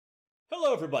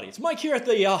Hello everybody, it's Mike here at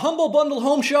the Humble Bundle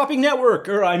Home Shopping Network,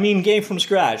 or I mean Game From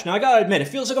Scratch. Now I gotta admit, it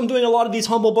feels like I'm doing a lot of these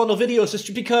Humble Bundle videos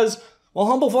just because, well,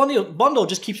 Humble Bundle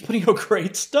just keeps putting out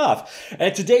great stuff.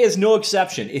 And today is no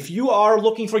exception. If you are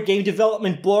looking for game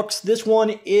development books, this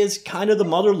one is kind of the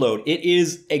mother lode. It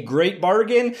is a great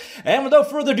bargain, and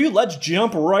without further ado, let's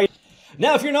jump right in.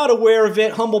 Now, if you're not aware of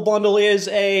it, Humble Bundle is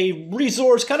a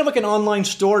resource, kind of like an online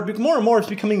store. More and more, it's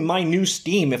becoming my new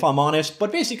Steam, if I'm honest.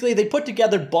 But basically, they put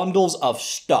together bundles of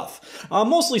stuff.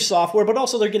 Mostly software, but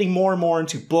also they're getting more and more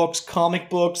into books, comic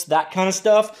books, that kind of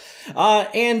stuff.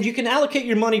 And you can allocate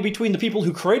your money between the people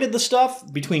who created the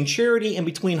stuff, between charity, and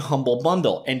between Humble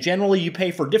Bundle. And generally, you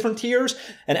pay for different tiers,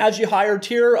 and as you higher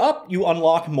tier up, you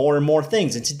unlock more and more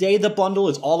things. And today, the bundle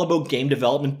is all about game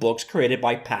development books created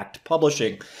by Packt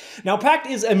Publishing. Now, Packt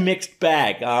is a mixed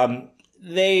bag.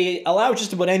 They allow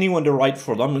just about anyone to write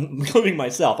for them, including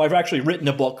myself. I've actually written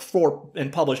a book for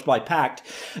and published by Packt.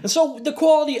 And so the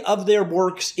quality of their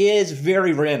works is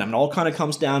very random. It all kind of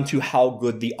comes down to how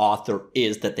good the author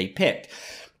is that they picked.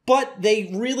 But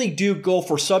they really do go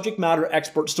for subject matter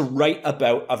experts to write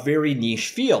about a very niche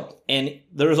field. And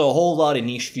there's a whole lot of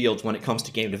niche fields when it comes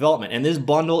to game development. And this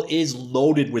bundle is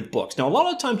loaded with books. Now, a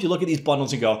lot of times you look at these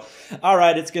bundles and go, all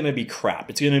right, it's going to be crap.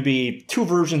 It's going to be 2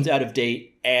 versions out of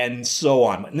date and so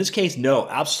on. But in this case, no,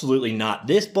 absolutely not.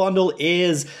 This bundle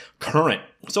is current.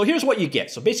 So here's what you get.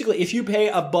 So basically, if you pay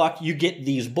 $1, you get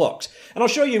these books. And I'll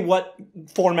show you what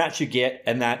formats you get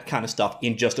and that kind of stuff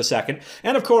in just a second.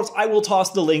 And of course, I will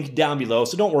toss the link down below,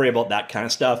 so don't worry about that kind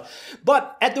of stuff.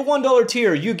 But at the $1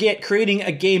 tier, you get creating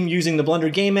a game using the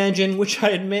Blender game engine, which I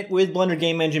admit, with Blender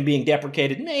game engine being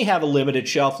deprecated, may have a limited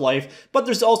shelf life. But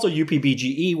there's also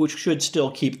UPBGE, which should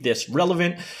still keep this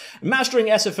relevant. Mastering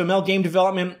SFML game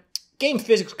development, Game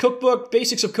Physics Cookbook,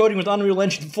 Basics of Coding with Unreal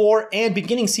Engine 4, and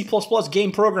Beginning C++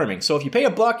 Game Programming. So if you pay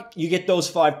 $1, you get those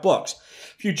 5 books.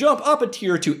 If you jump up a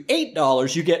tier to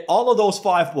 $8, you get all of those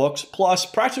 5 books, plus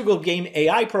Practical Game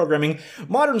AI Programming,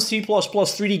 Modern C++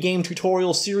 3D Game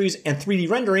Tutorial Series and 3D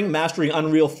Rendering, Mastering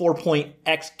Unreal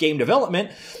 4.x Game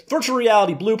Development, Virtual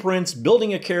Reality Blueprints,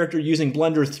 Building a Character using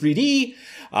Blender 3D,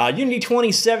 Unity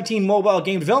 2017 Mobile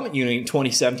Game Development, Unity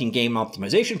 2017 Game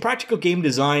Optimization, Practical Game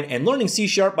Design, and Learning C#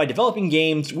 by Developing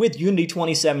Games with Unity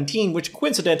 2017, which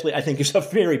coincidentally I think is a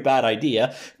very bad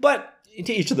idea, but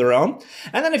to each of their own.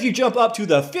 And then if you jump up to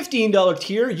the $15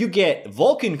 tier, you get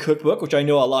Vulcan Cookbook, which I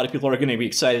know a lot of people are going to be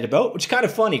excited about, which is kind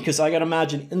of funny because I gotta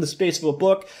imagine in the space of a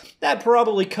book, that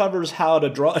probably covers how to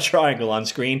draw a triangle on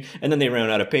screen, and then they ran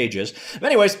out of pages. But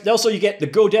anyways, also you get the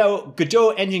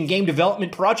Godot Engine Game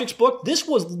Development Projects book. This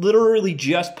was literally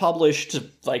just published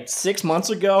like 6 months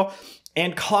ago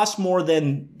and cost more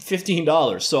than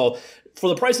 $15. So for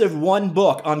the price of 1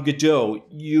 book on Godot,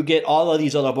 you get all of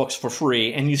these other books for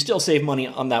free, and you still save money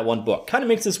on that 1 book. Kind of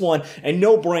makes this one a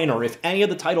no-brainer if any of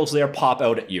the titles there pop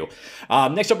out at you.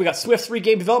 Next up, we got Swift 3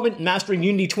 Game Development, Mastering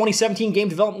Unity 2017 Game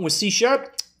Development with C#,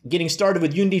 getting started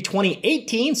with Unity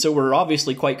 2018, so we're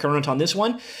obviously quite current on this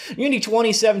one. Unity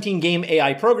 2017 Game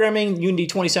AI Programming, Unity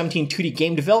 2017 2D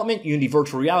Game Development, Unity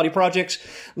Virtual Reality Projects,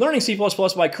 Learning C++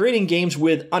 by creating games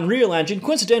with Unreal Engine.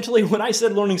 Coincidentally, when I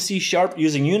said learning C#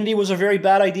 using Unity was a very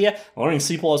bad idea, learning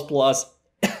C++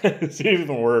 it's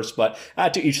even worse, but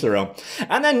to each their own.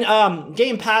 And then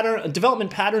game development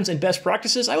patterns and best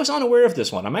practices. I was unaware of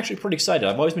this one. I'm actually pretty excited.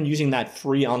 I've always been using that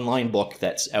free online book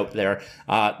that's out there.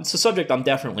 It's a subject I'm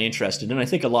definitely interested in. I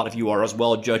think a lot of you are as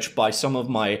well, judged by some of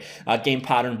my game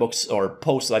pattern books or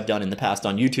posts I've done in the past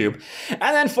on YouTube. And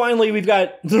then finally, we've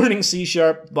got Learning C#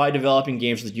 by Developing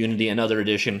Games with Unity, another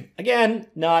edition. Again,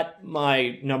 not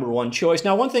my #1 choice.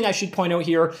 Now, one thing I should point out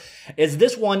here is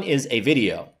this one is a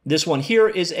video. This one here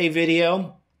is a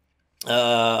video.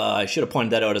 I should have pointed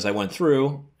that out as I went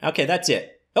through. Okay, that's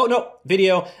it. Oh, no,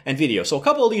 video and video. So a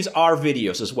couple of these are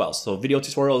videos as well. So video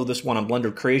tutorial, this one on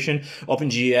Blender Creation,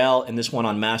 OpenGL, and this one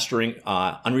on Mastering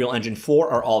Unreal Engine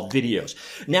 4 are all videos.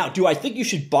 Now, do I think you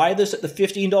should buy this at the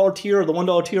 $15 tier or the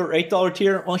 $1 tier or $8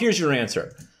 tier? Well, here's your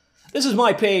answer. This is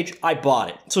my page, I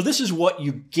bought it. So this is what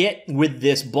you get with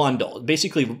this bundle.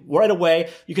 Basically, right away,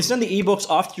 you can send the ebooks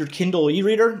off to your Kindle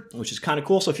e-reader, which is kind of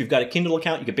cool. So if you've got a Kindle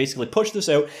account, you can basically push this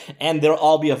out, and they'll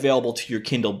all be available to your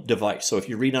Kindle device. So if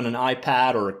you read on an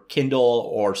iPad or a Kindle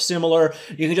or similar,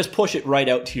 you can just push it right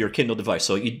out to your Kindle device.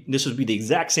 So this would be the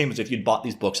exact same as if you'd bought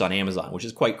these books on Amazon, which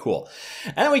is quite cool.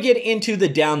 And then we get into the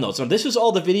downloads. Now this is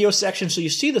all the video section, so you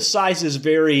see the sizes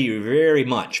vary very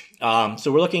much.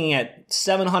 So we're looking at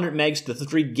 700 megs to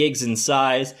 3 gigs in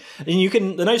size. And you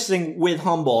can, the nice thing with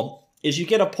Humble is you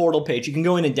get a portal page. You can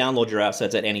go in and download your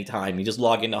assets at any time. You just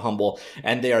log into Humble,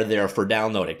 and they are there for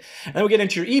downloading. And then we get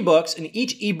into your ebooks, and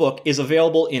each ebook is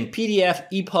available in PDF,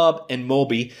 EPUB, and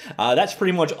Mobi. That's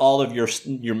pretty much all of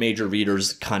your major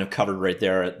readers kind of covered right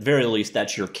there. At the very least,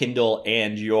 that's your Kindle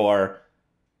and your...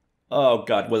 Oh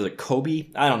God, was it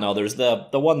Kobe? I don't know. There's the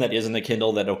one that isn't a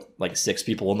Kindle that like 6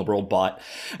 people in the world bought.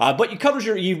 But it covers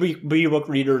your ebook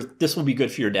reader. This will be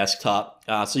good for your desktop.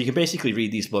 So you can basically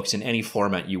read these books in any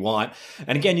format you want.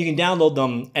 And again, you can download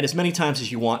them at as many times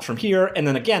as you want from here. And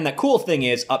then again, that cool thing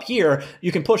is up here,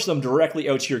 you can push them directly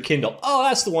out to your Kindle. Oh,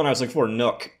 that's the one I was looking for,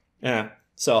 Nook. Yeah.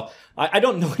 So I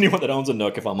don't know anyone that owns a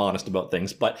Nook, if I'm honest about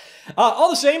things. But all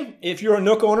the same, if you're a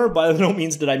Nook owner, by no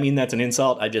means did I mean that's an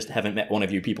insult. I just haven't met one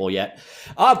of you people yet.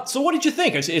 So what did you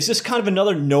think? Is this kind of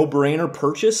another no-brainer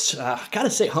purchase? I gotta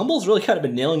say, Humble's really kind of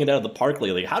been nailing it out of the park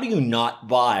lately. How do you not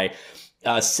buy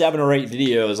 7 or 8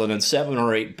 videos and then 7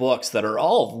 or 8 books that are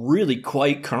all really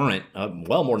quite current?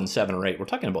 Well, more than 7 or 8. We're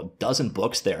talking about a dozen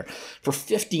books there for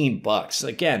 $15.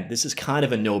 Again, this is kind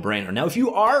of a no-brainer. Now, if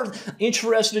you are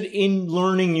interested in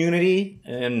learning Unity,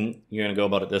 and you're going to go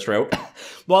about it this route,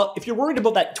 well, if you're worried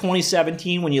about that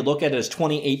 2017, when you look at it as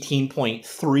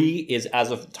 2018.3 is,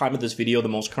 as of the time of this video, the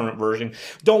most current version,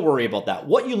 don't worry about that.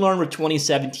 What you learn with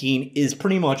 2017 is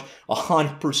pretty much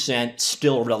 100%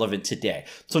 still relevant today.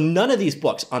 So none of these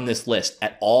books on this list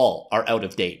at all are out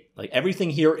of date. Like, everything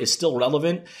here is still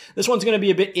relevant. This one's going to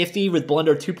be a bit iffy with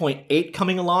Blender 2.8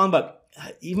 coming along, but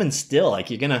even still, like,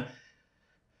 you're going to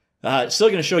still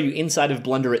going to show you inside of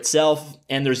Blender itself,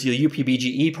 and there's the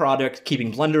UPBGE product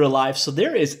keeping Blender alive. So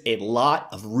there is a lot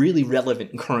of really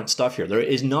relevant and current stuff here. There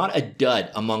is not a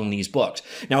dud among these books.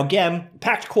 Now, again,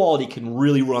 Packt quality can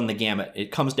really run the gamut.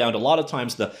 It comes down to a lot of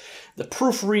times the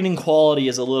proofreading quality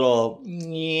is a little,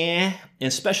 yeah,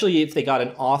 especially if they got an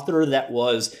author that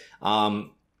was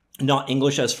not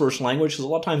English as first language, because a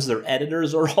lot of times their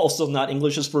editors are also not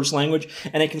English as first language,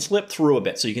 and it can slip through a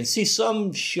bit. So you can see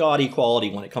some shoddy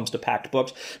quality when it comes to Packt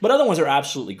books, but other ones are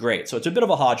absolutely great. So it's a bit of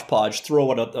a hodgepodge,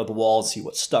 throw it at the wall, see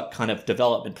what's stuck kind of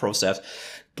development process.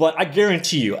 But I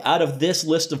guarantee you, out of this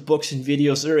list of books and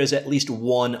videos, there is at least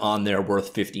one on there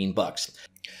worth $15.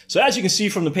 So as you can see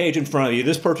from the page in front of you,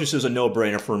 this purchase is a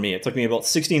no-brainer for me. It took me about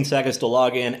 16 seconds to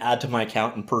log in, add to my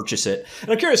account, and purchase it. And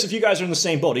I'm curious if you guys are in the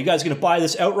same boat. Are you guys going to buy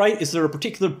this outright? Is there a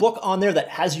particular book on there that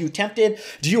has you tempted?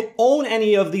 Do you own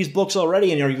any of these books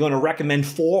already, and are you going to recommend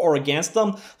for or against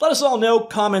them? Let us all know.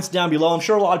 Comments down below. I'm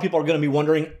sure a lot of people are going to be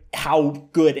wondering how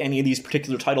good any of these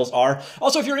particular titles are.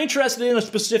 Also, if you're interested in a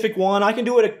specific one, I can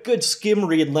do it a good skim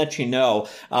read and let you know.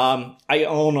 I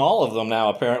own all of them now,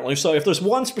 apparently. So if there's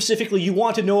one specifically you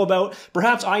want to know about,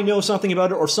 perhaps I know something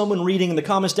about it, or someone reading in the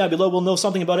comments down below will know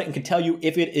something about it and can tell you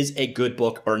if it is a good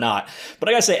book or not. But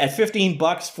I gotta say, at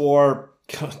 $15 for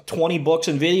 20 books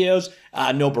and videos,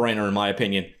 no-brainer in my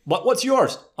opinion. But what's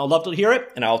yours? I'd love to hear it,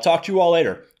 and I'll talk to you all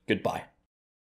later. Goodbye.